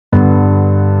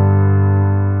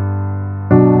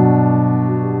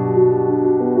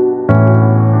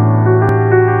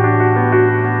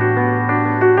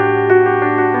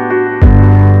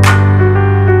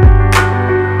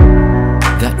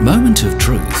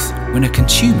when a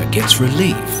consumer gets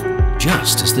relief,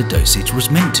 just as the dosage was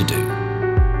meant to do,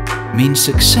 means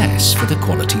success for the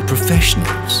quality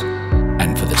professionals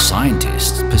and for the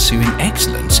scientists pursuing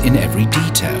excellence in every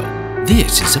detail.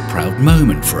 This is a proud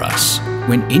moment for us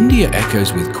when India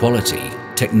echoes with quality,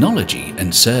 technology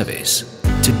and service,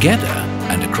 together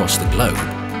and across the globe.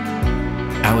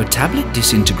 Our tablet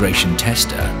disintegration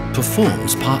tester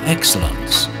performs par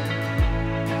excellence.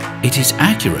 It is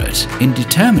accurate in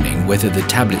determining whether the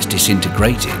tablet's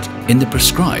disintegrated in the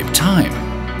prescribed time.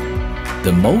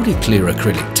 The moulded clear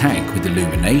acrylic tank with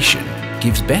illumination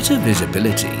gives better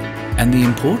visibility, and the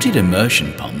imported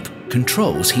immersion pump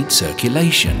controls heat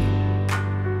circulation.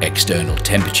 External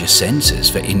temperature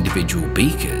sensors for individual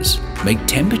beakers make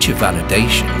temperature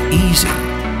validation easy.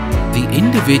 The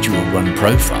individual run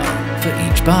profile for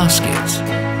each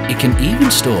basket. It can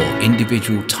even store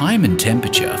individual time and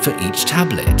temperature for each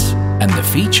tablet, and the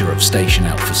feature of station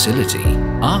out facility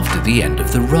after the end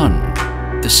of the run.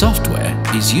 The software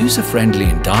is user-friendly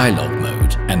in dialogue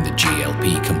mode, and the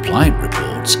GLP compliant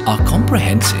reports are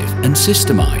comprehensive and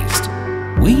systemized.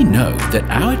 We know that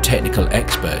our technical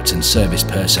experts and service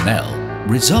personnel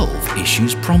resolve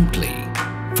issues promptly.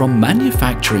 From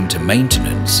manufacturing to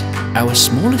maintenance, our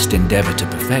smallest endeavor to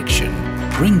perfection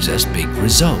brings us big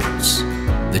results.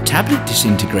 The tablet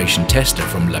disintegration tester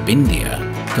from Labindia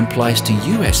complies to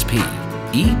USP,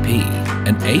 EP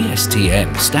and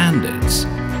ASTM standards.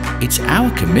 It's our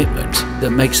commitment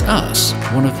that makes us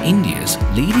one of India's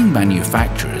leading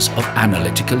manufacturers of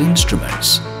analytical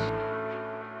instruments.